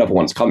 because you know another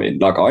one's coming.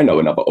 Like I know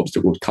another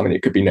obstacle's coming.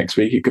 It could be next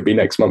week, it could be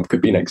next month,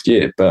 could be next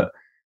year. But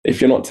if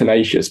you're not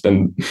tenacious,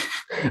 then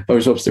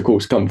those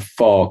obstacles come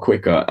far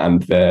quicker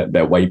and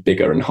they're way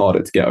bigger and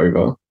harder to get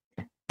over.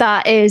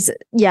 That is,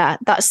 yeah,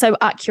 that's so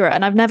accurate.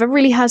 And I've never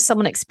really had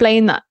someone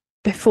explain that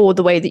before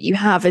the way that you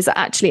have, is that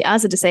actually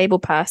as a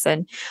disabled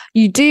person,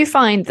 you do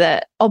find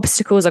that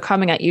obstacles are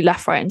coming at you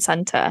left, right and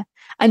centre.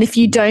 And if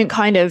you don't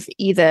kind of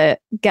either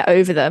get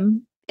over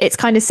them, it's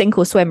kind of sink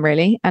or swim,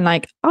 really. And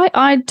like,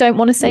 I don't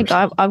want to sink.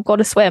 I've got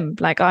to swim.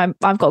 Like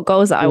I've got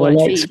goals that I want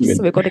to achieve.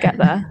 So we've got to get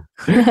there.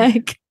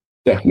 Like,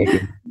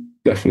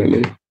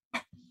 Definitely.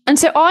 And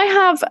so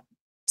I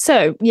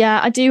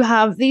do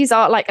have, these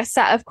are like a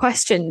set of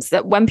questions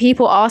that when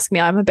people ask me,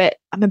 I'm a bit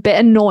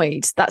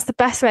annoyed. That's the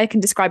best way I can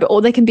describe it.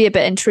 Or they can be a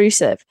bit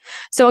intrusive.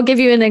 So I'll give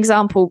you an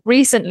example.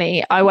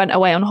 Recently, I went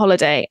away on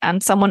holiday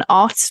and someone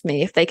asked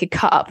me if they could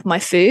cut up my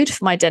food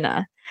for my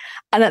dinner.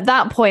 And at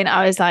that point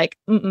I was like,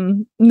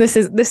 this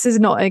is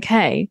not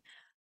okay.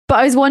 But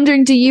I was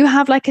wondering, do you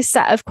have like a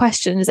set of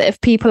questions that if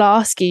people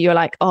ask you, you're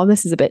like, oh,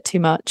 this is a bit too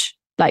much?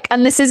 Like,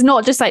 and this is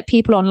not just like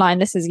people online.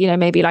 This is, you know,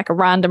 maybe like a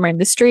randomer in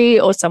the street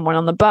or someone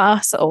on the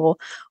bus or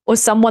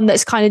someone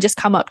that's kind of just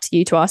come up to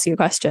you to ask you a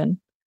question.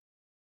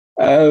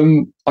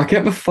 I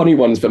get the funny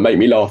ones that make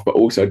me laugh, but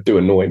also do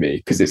annoy me,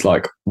 because it's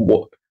like,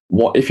 what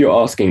if you're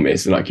asking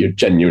this and like you're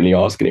genuinely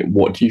asking it,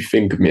 what do you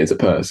think of me as a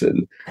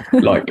person?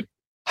 Like,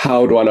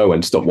 how do I know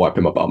when to stop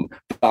wiping my bum?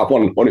 That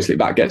one, honestly,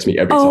 that gets me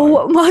every time.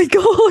 Oh my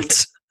God.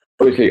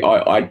 Honestly,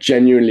 I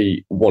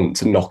genuinely want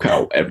to knock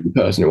out every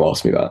person who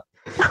asks me that.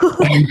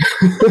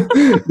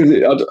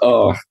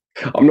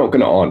 I'm not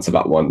going to answer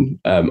that one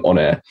on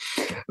air.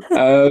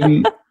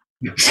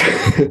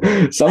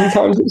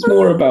 Sometimes it's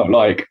more about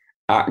like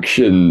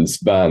actions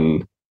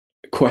than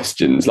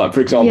questions. Like,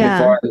 for example,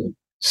 if I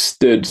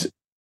stood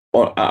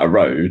at a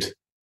road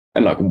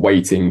and like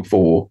waiting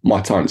for my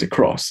time to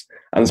cross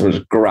and someone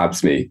just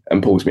grabs me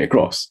and pulls me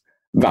across,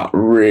 that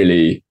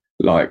really,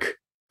 like,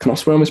 can I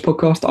swear on this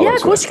podcast? Yeah,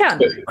 of course you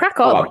can. Crack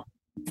on.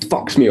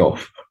 Fucks me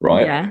off,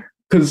 right? Yeah.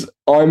 Because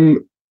I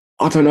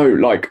don't know,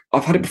 like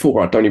I've had it before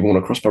where I don't even want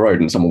to cross the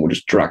road and someone will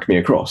just drag me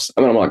across.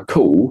 And then I'm like,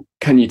 cool,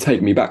 can you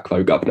take me back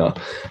though, governor?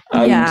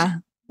 And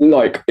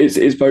like, it's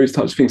those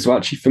types of things. So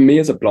actually for me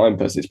as a blind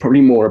person, it's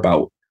probably more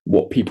about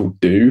what people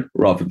do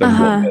rather than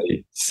what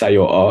they say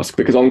or ask,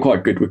 because I'm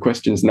quite good with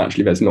questions and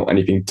actually there's not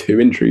anything too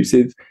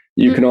intrusive.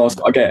 You can ask,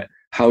 I get,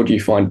 how do you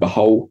find the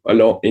whole a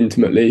lot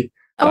intimately?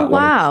 That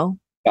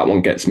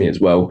one gets me as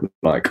well.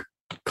 Like,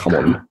 come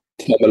on,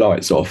 turn the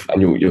lights off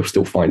and you'll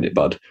still find it,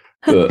 bud.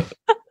 But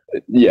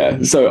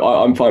yeah, so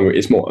I'm fine with it.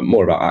 It's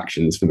more about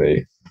actions for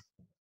me.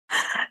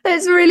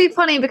 It's really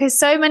funny because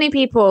so many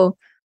people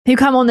who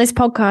come on this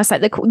podcast,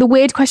 like the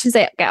weird questions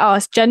they get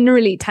asked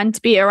generally tend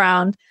to be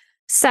around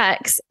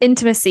sex,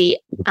 intimacy,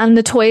 and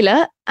the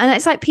toilet. And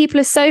it's like people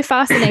are so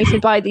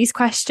fascinated by these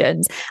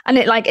questions. And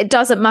it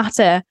doesn't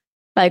matter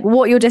like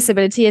what your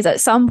disability is. At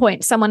some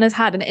point, someone has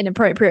had an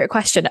inappropriate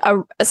question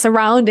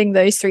surrounding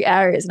those three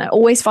areas. And I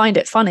always find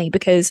it funny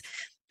because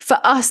for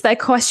us, they're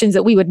questions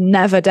that we would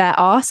never dare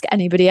ask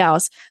anybody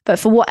else. But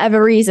for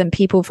whatever reason,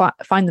 people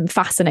find them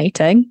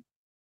fascinating.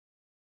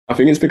 I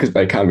think it's because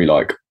they can be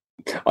like,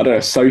 I don't know,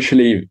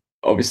 socially,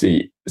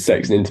 obviously,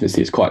 sex and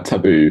intimacy is quite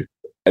taboo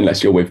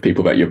unless you're with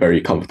people that you're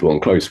very comfortable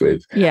and close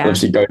with. Yeah. And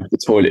obviously, going to the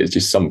toilet is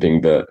just something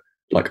that,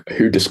 like,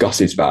 who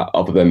discusses that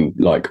other than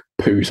like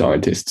poo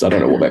scientists? I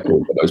don't know what they're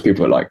called, but those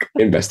people are like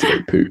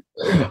investigate poo.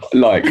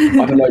 Like,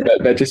 I don't know,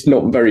 they're just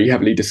not very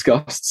heavily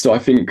discussed. So I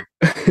think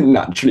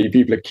naturally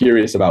people are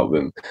curious about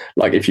them.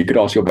 Like, if you could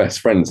ask your best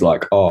friends,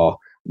 like,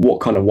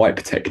 what kind of wipe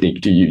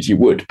technique do you use? You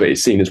would, but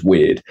it's seen as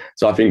weird.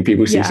 So I think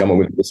people see someone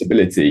with a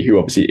disability who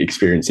obviously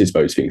experiences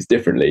those things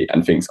differently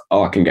and thinks,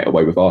 I can get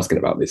away with asking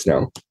about this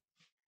now.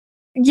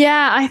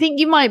 Yeah, I think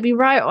you might be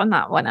right on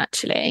that one,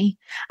 actually.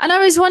 And I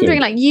was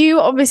wondering, like, you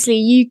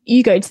obviously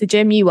you go to the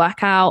gym, you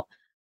work out.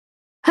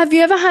 Have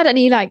you ever had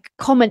any like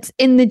comments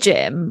in the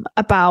gym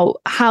about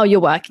how you're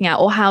working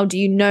out, or how do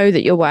you know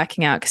that you're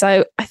working out?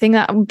 Because I think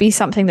that would be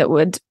something that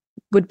would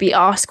be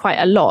asked quite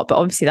a lot, but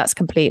obviously that's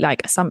complete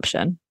like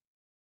assumption.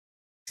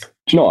 Do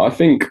you know what? I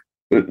think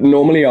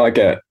normally I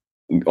get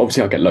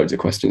loads of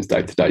questions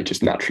day to day,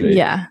 just naturally.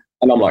 Yeah.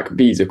 And I'm like,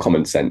 these are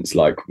common sense,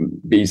 like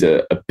these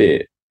are a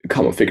bit,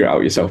 come and figure it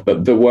out yourself.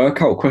 But the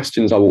workout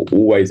questions, I will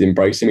always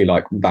embrace me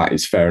like, that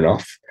is fair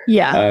enough.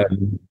 Yeah.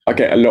 I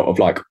get a lot of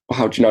like,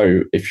 how do you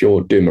know if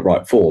you're doing the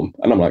right form?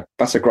 And I'm like,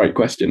 that's a great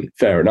question.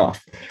 Fair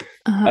enough.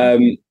 Uh-huh.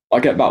 I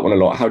get that one a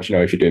lot. How do you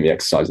know if you're doing the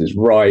exercises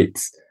right?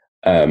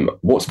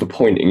 What's the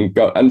point in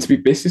go? And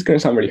this is going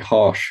to sound really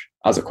harsh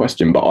as a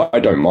question, but I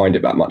don't mind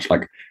it that much.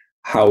 Like,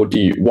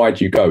 why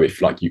do you go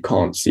if like you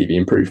can't see the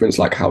improvements?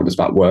 Like, how does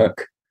that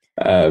work?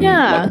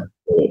 Like,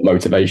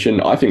 motivation.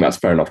 I think that's a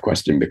fair enough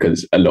question,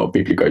 because a lot of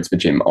people who go to the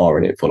gym are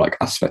in it for like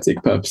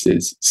aesthetic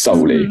purposes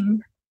solely,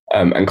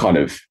 and kind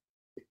of,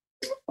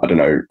 I don't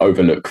know,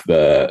 overlook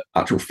the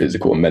actual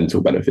physical and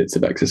mental benefits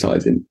of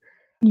exercising.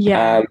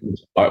 Yeah. And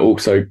I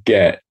also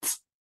get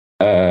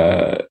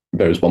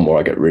there's one more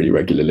I get really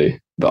regularly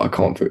that I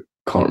can't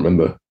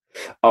remember.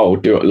 Oh,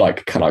 do it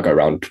like, can I go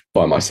around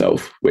by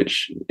myself?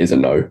 Which is a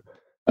no.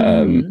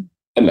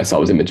 Unless I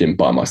was in the gym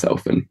by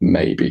myself, and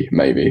maybe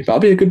that'll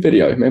be a good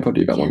video. Maybe I'll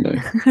do that one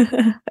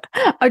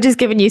day. I've just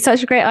given you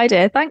such a great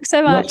idea. Thanks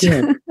so much.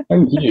 Yeah,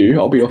 thank you.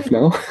 I'll be off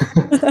now.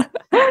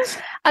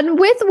 And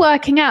with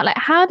working out, like,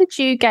 how did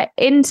you get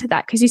into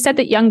that? Because you said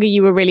that younger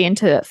you were really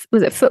into,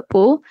 was it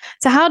football?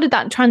 So how did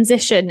that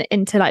transition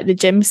into like the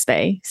gym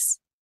space?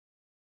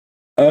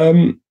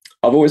 I've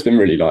always been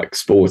really like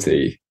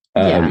sporty.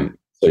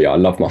 So yeah, I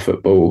love my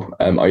football.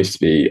 I used to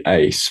be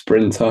a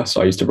sprinter,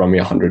 so I used to run me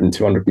 100 and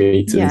 200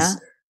 meters. Yeah.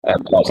 I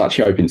was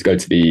actually hoping to go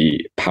to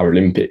the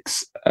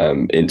Paralympics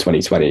in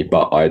 2020,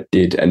 but I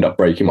did end up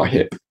breaking my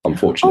hip,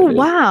 unfortunately. Oh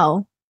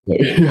wow!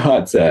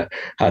 I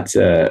had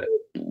to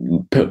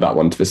put that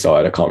one to the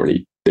side. I can't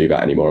really do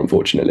that anymore,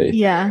 unfortunately.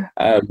 Yeah.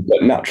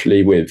 But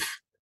naturally, with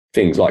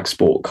things like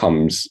sport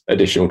comes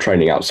additional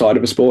training outside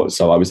of a sport.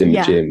 So I was in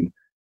the gym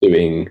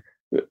doing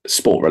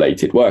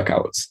sport-related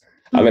workouts.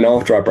 And then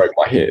after I broke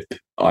my hip,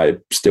 I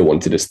still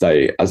wanted to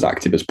stay as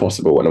active as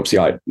possible. And obviously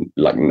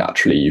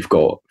naturally you've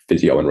got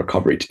physio and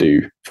recovery to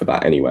do for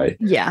that anyway.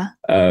 Yeah.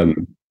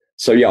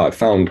 So yeah, I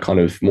found kind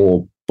of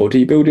more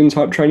bodybuilding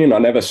type training. I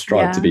never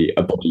strived to be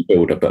a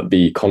bodybuilder, but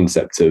the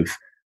concept of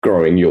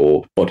growing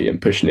your body and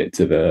pushing it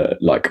to the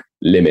like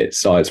limit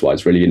size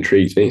wise really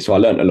intrigued me. So I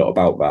learned a lot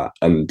about that,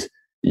 and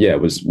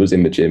was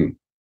in the gym,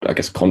 I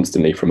guess,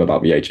 constantly from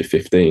about the age of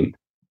 15.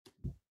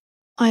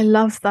 I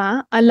love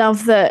that. I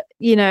love that,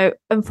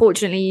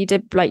 unfortunately you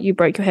did, like, you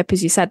broke your hip,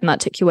 as you said, and that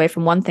took you away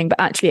from one thing, but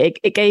actually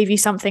it gave you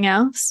something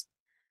else.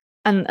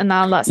 And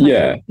now that's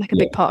a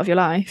big part of your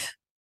life.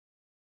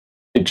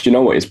 Do you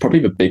know what? It's probably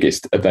the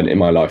biggest event in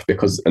my life,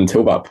 because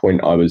until that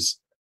point I was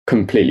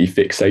completely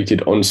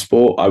fixated on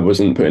sport. I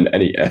wasn't putting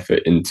any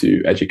effort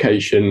into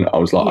education. I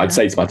was like, I'd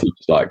say to my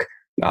teachers, like,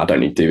 nah, I don't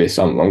need to do this.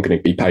 I'm going to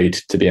be paid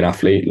to be an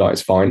athlete. Like,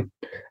 it's fine.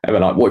 And they're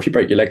like, what if you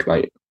break your leg,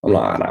 mate? I'm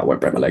like, no, I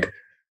won't break my leg.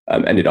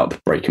 Ended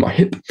up breaking my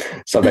hip.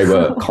 So they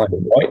were kind of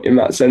right in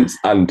that sense.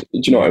 And do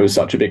you know what? It was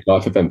such a big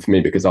life event for me,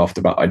 because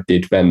after that I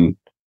did then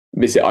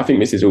I think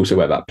this is also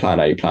where that plan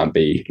A, plan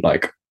B,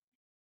 like,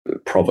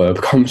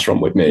 proverb comes from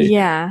with me.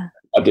 Yeah.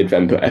 I did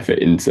then put effort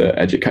into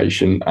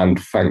education, and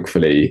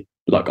thankfully,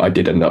 like, I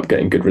did end up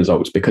getting good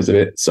results because of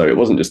it. So it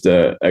wasn't just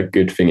a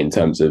good thing in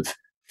terms of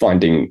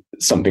finding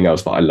something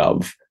else that I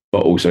love,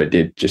 but also it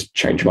did just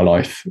change my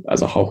life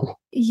as a whole.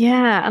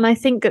 Yeah. And I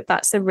think that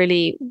that's a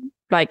really,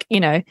 like,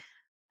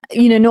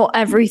 not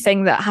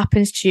everything that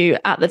happens to you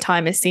at the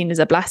time is seen as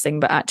a blessing,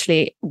 but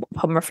actually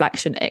upon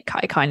reflection, it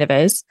kind of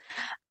is.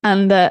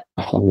 And that,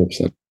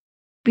 100%.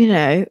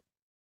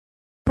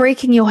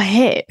 breaking your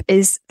hip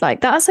is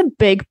like, that's a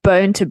big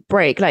bone to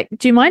break. Like,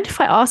 do you mind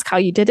if I ask how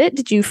you did it?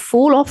 Did you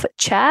fall off a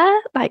chair?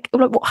 Like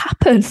what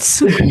happened?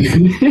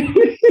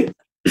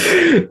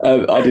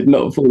 I did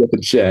not fall off a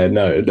chair.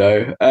 No.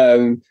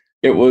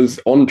 It was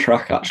on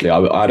track, actually.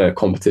 I had a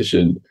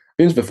competition.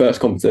 It was the first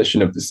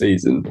competition of the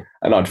season,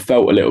 and I'd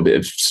felt a little bit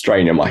of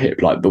strain in my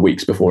hip like the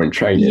weeks before in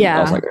training. Yeah.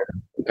 I was like,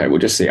 okay, we'll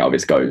just see how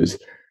this goes.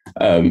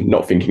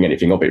 Not thinking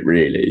anything of it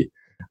really.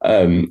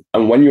 And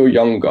when you're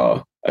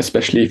younger,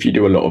 especially if you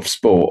do a lot of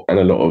sport and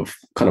a lot of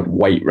kind of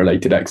weight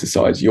related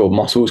exercise, your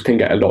muscles can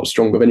get a lot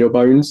stronger than your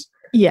bones.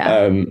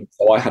 Yeah.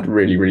 So I had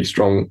really, really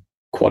strong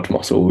quad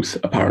muscles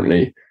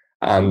apparently.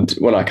 And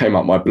when I came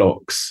up my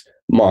blocks,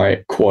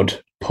 my quad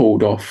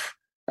pulled off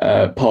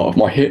part of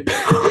my hip.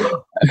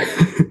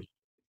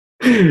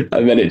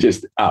 And then it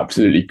just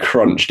absolutely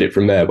crunched it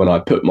from there when I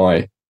put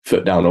my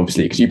foot down,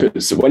 obviously,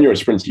 because so when you're a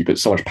sprinter, you put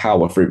so much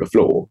power through the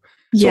floor.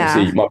 So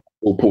obviously my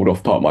ball pulled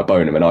off part of my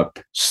bone, and then I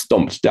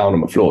stomped down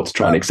on the floor to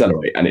try and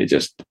accelerate, and it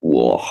just,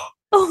 whoa.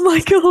 Oh my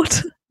God.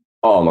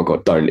 Oh my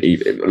God, don't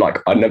even, like,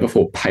 I never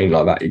thought pain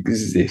like that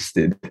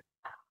existed.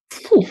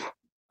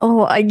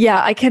 Oh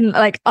yeah, I can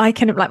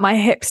my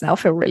hips now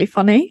feel really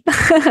funny.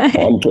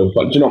 Do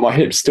you know, my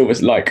hips still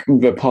was like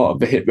the part of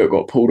the hip that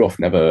got pulled off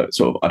never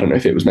sort of, I don't know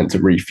if it was meant to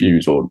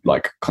refuse or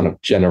like kind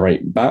of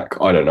generate back.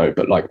 I don't know,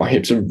 but like my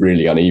hips are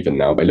really uneven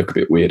now. They look a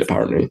bit weird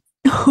apparently.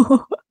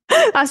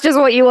 That's just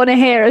what you want to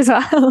hear as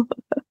well.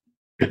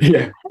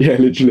 Yeah,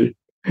 literally.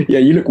 Yeah,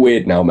 you look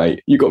weird now,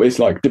 mate. You got this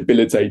like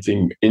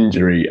debilitating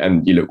injury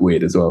and you look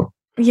weird as well.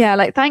 Yeah,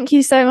 like thank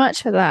you so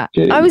much for that.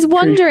 I was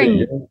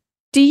wondering,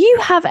 do you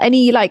have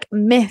any like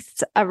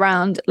myths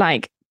around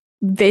like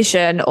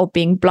vision or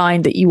being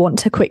blind that you want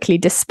to quickly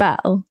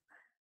dispel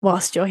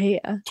whilst you're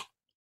here? Do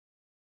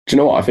you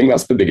know what? I think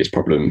that's the biggest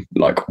problem,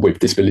 like with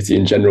disability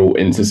in general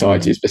in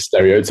society, is the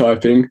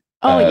stereotyping.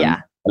 Yeah.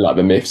 And like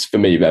the myths, for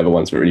me, they're the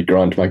ones that really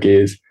grind my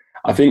gears.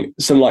 I think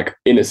some like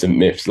innocent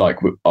myths, like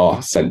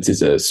our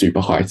senses are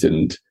super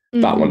heightened.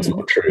 That one's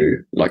not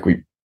true. Like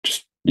we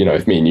just, you know,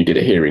 if me and you did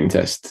a hearing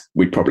test,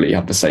 we'd probably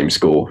have the same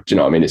score. Do you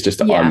know what I mean? It's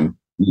just I'm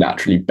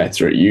naturally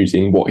better at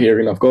using what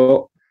hearing I've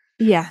got.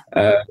 Yeah.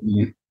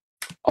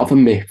 Other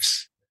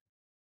myths.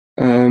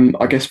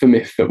 I guess the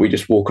myth that we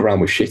just walk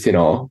around with shit in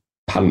our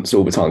pants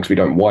all the time because we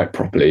don't wipe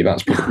properly.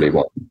 That's probably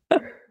one.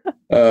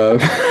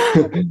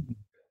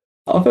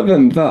 Other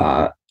than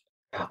that,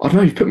 I don't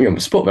know, you've put me on the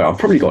spot there. I've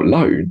probably got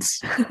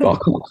loads, but I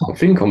can't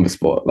think on the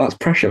spot. That's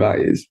pressure, that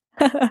is.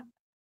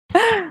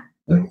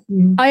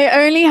 I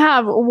only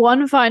have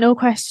one final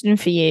question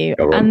for you,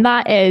 and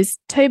that is,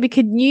 Toby,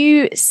 can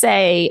you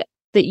say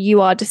that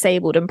you are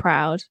disabled and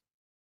proud?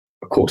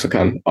 Of course I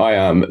can. I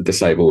am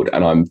disabled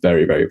and I'm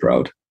very, very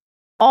proud.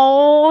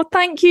 Oh,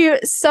 thank you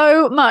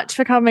so much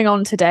for coming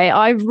on today.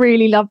 I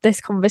really loved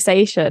this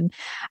conversation.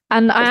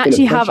 And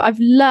I've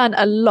learned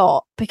a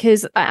lot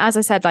because, as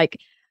I said, like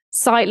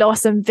sight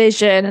loss and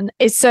vision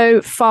is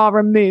so far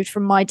removed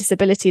from my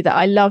disability that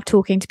I love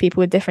talking to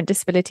people with different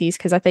disabilities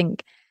because I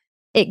think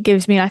it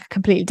gives me like a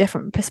completely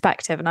different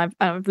perspective. And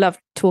I've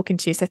loved talking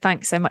to you. So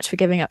thanks so much for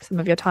giving up some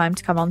of your time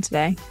to come on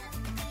today.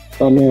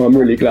 Oh no, I'm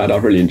really glad.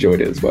 I've really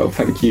enjoyed it as well.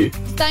 Thank you.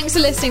 Thanks for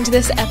listening to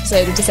this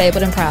episode of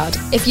Disabled and Proud.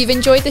 If you've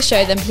enjoyed the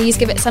show, then please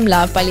give it some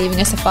love by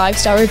leaving us a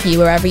 5-star review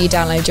wherever you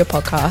download your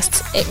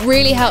podcasts. It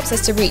really helps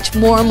us to reach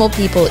more and more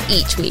people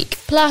each week.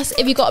 Plus,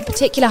 if you've got a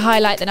particular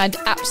highlight, then I'd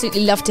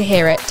absolutely love to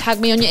hear it. Tag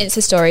me on your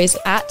Insta stories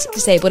at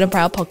Disabled and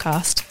Proud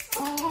Podcast.